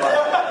days. I'm like,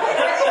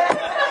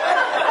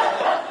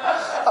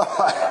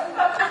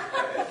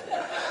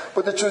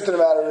 but the truth of the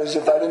matter is,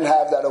 if I didn't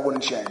have that, I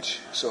wouldn't change.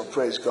 So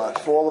praise God.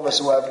 For all of us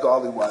who have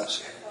godly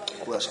wives,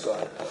 bless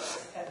God.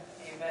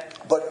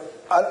 But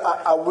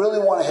I really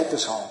want to hit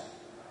this home.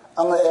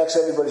 I'm going to ask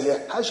everybody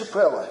here, how's your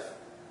prayer life?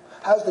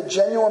 How's the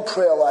genuine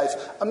prayer life?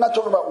 I'm not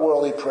talking about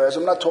worldly prayers.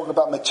 I'm not talking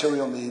about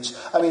material needs.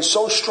 I mean,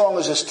 so strong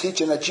is this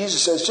teaching that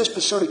Jesus says, just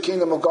pursue the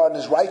kingdom of God and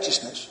His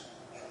righteousness.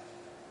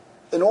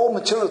 And all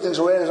material things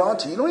are added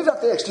onto you. You don't even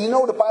have to ask. Do you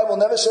know the Bible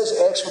never says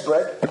ask for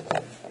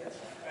bread?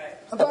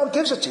 And God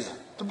gives it to you.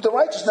 The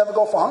righteous never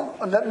go for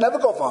hunger. Never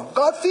go for hunger.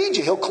 God feeds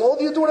you. He'll clothe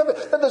you, do whatever.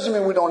 That doesn't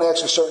mean we don't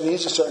ask for certain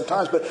needs at certain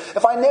times. But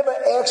if I never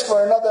ask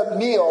for another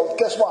meal,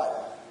 guess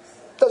what?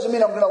 Doesn't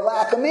mean I'm going to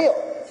lack a meal,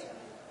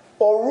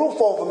 or a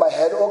roof over my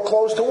head, or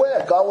clothes to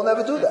wear. God will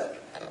never do that.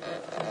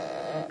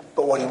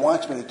 But what He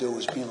wants me to do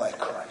is be like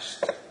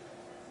Christ.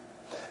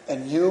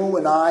 And you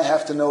and I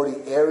have to know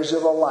the areas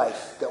of our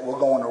life that we're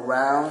going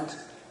around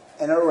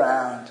and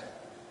around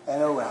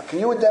and around. Can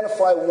you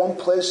identify one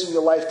place in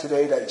your life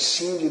today that it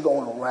seems you're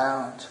going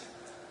around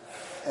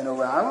and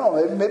around? I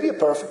don't know, maybe you're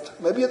perfect.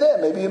 Maybe you're there.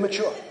 Maybe you're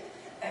mature.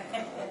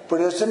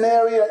 But it's an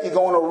area that you're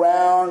going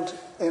around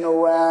and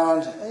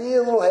around, and you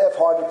have little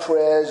half-hearted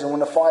prayers, and when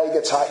the fire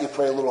gets hot, you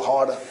pray a little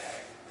harder.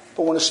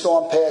 But when the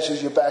storm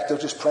passes, you're back there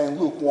just praying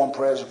lukewarm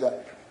prayers again.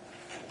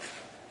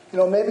 You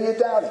know, maybe you're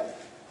doubting.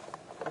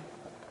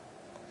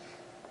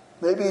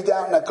 Maybe you're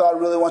doubting that God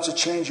really wants to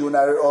change you in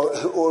that,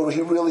 or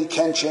He really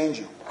can change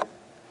you.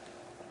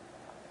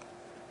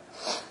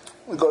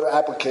 We go to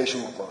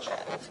application, we'll close.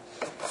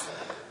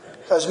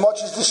 As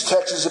much as this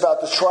text is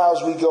about the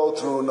trials we go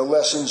through and the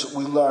lessons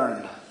we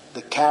learn,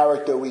 the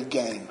character we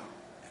gain,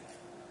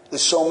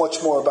 there's so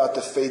much more about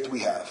the faith we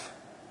have,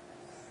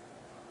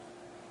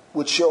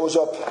 which shows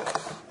up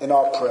in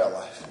our prayer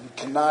life. You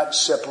cannot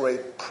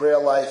separate prayer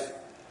life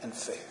and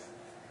faith.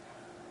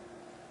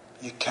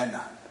 You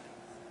cannot.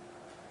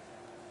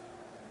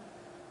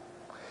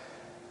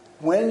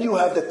 When you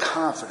have the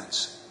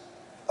confidence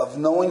of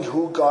knowing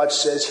who God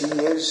says He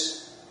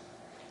is,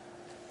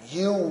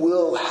 you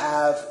will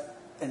have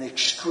an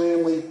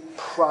extremely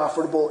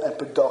profitable and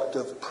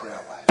productive prayer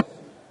life.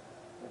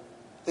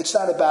 It's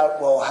not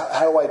about, well,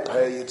 how do I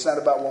pray? It's not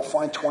about, well,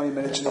 find 20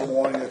 minutes in the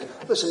morning.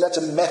 Listen, that's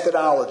a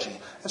methodology.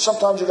 And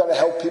sometimes you've got to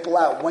help people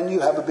out when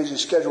you have a busy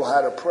schedule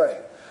how to pray.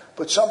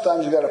 But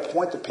sometimes you've got to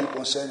point to people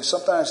and say,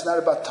 sometimes it's not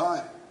about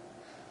time.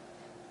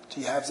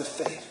 Do you have the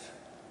faith?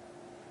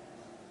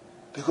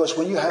 Because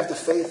when you have the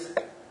faith,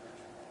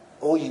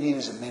 all you need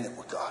is a minute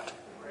with God.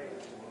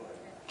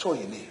 That's all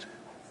you need.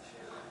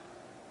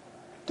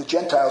 The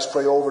Gentiles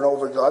pray over and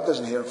over. God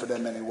doesn't hear for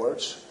them many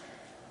words.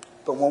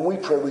 But when we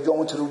pray, we go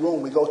into the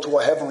room, we go to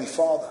our Heavenly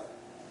Father,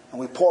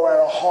 and we pour out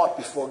our heart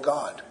before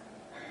God.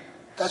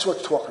 That's what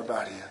we're talking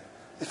about here.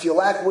 If you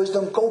lack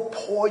wisdom, go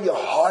pour your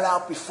heart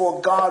out before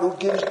God, who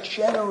gives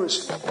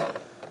generously.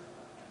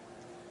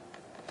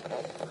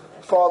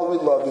 Father, we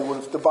love You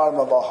with the bottom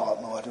of our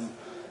heart, Lord. And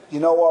You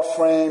know our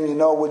frame. You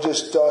know we're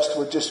just dust.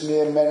 We're just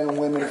mere men and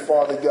women,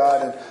 Father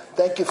God. And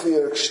thank You for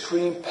Your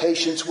extreme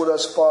patience with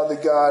us, Father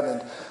God.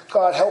 And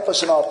God, help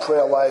us in our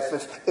prayer life.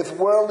 If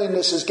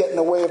worldliness is getting in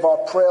the way of our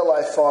prayer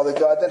life, Father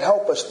God, then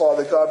help us,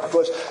 Father God,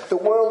 because the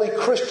worldly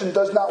Christian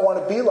does not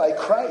want to be like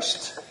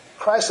Christ.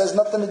 Christ has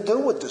nothing to do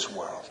with this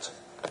world.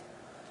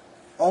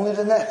 Only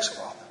the next,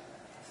 Father.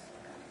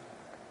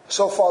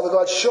 So, Father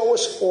God, show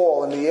us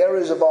all in the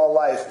areas of our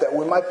life that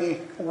we might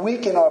be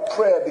weak in our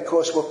prayer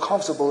because we're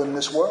comfortable in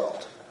this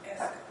world.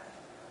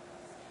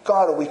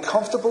 God, are we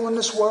comfortable in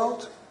this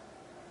world?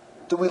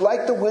 Do we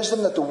like the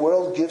wisdom that the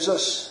world gives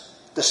us?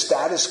 The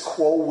status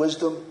quo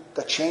wisdom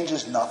that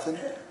changes nothing?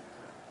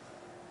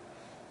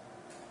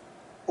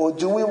 Or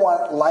do we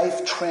want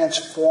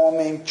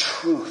life-transforming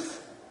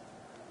truth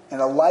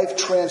and a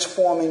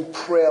life-transforming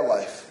prayer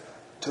life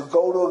to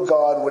go to a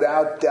God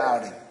without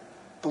doubting,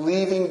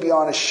 believing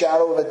beyond a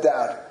shadow of a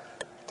doubt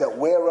that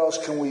where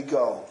else can we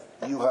go?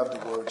 You have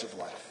the words of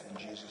life. In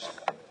Jesus'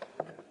 name.